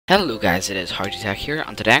Hello guys, it is HowDoTech here,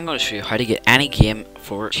 and today I'm going to show you how to get any game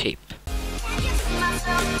for cheap.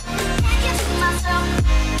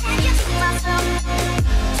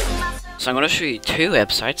 So I'm going to show you two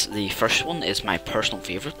websites. The first one is my personal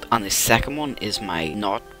favourite, and the second one is my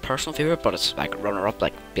not personal favourite, but it's like runner-up,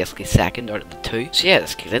 like basically second out of the two. So yeah,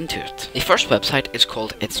 let's get into it. The first website is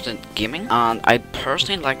called Instant Gaming, and I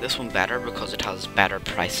personally like this one better because it has better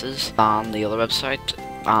prices than the other website,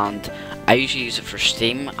 and I usually use it for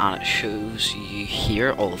Steam, and it shows you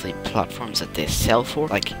here all the platforms that they sell for,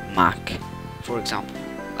 like Mac, for example.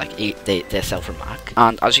 Like they sell for Mac,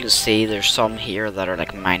 and as you can see, there's some here that are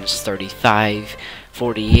like minus 35,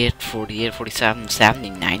 48, 48, 47,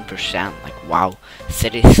 79%. Like wow.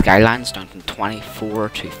 City Skylines down from 24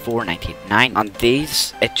 to 4.99, and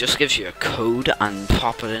these, it just gives you a code and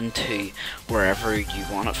pop it into wherever you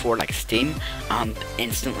want it for, like Steam, and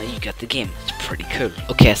instantly you get the game. It's pretty cool.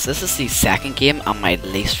 Okay, so this is the second game and my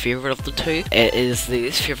least favorite of the two. It is the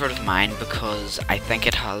least favorite of mine because I think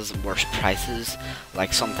it has worse prices.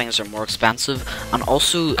 Like some things are more expensive, and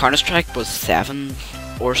also Counter-Strike was 7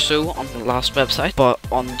 or so on the last website, but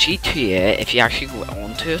on G2A, if you actually go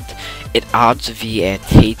onto it, it adds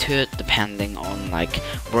VAT to it depending on like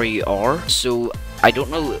where you are. So I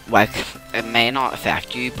don't know, like it may not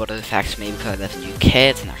affect you, but it affects me because I live in the UK.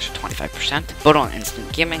 It's an extra 25%, but on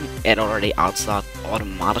Instant Gaming it already adds that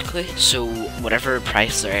automatically, so whatever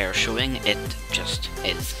price they are showing, it just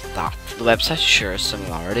is that. The website shares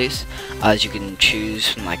similarities, as you can choose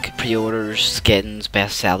from like pre-orders, skins,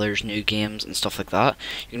 bestsellers, new games and stuff like that.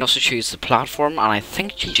 You can also choose the platform, and I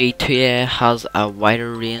think G2A has a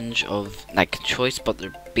wider range of like choice, but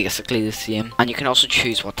they're basically the same. And you can also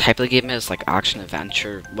choose what type of game it is, like action,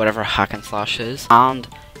 adventure, whatever hack and slash is, and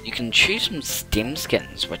you can choose some Steam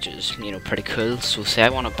skins, which is, you know, pretty cool. So say I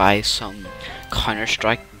want to buy some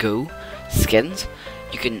Counter-Strike Go skins,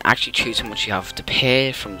 you can actually choose how much you have to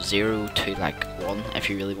pay from 0 to like 1 if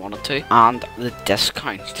you really wanted to, and the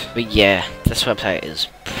discount. But yeah, this website is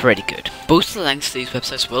pretty good. Both of the links to these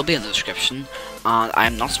websites will be in the description, and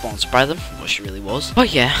I'm not sponsored by them, wish it really was.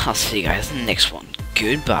 But yeah, I'll see you guys in the next one.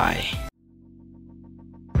 Goodbye.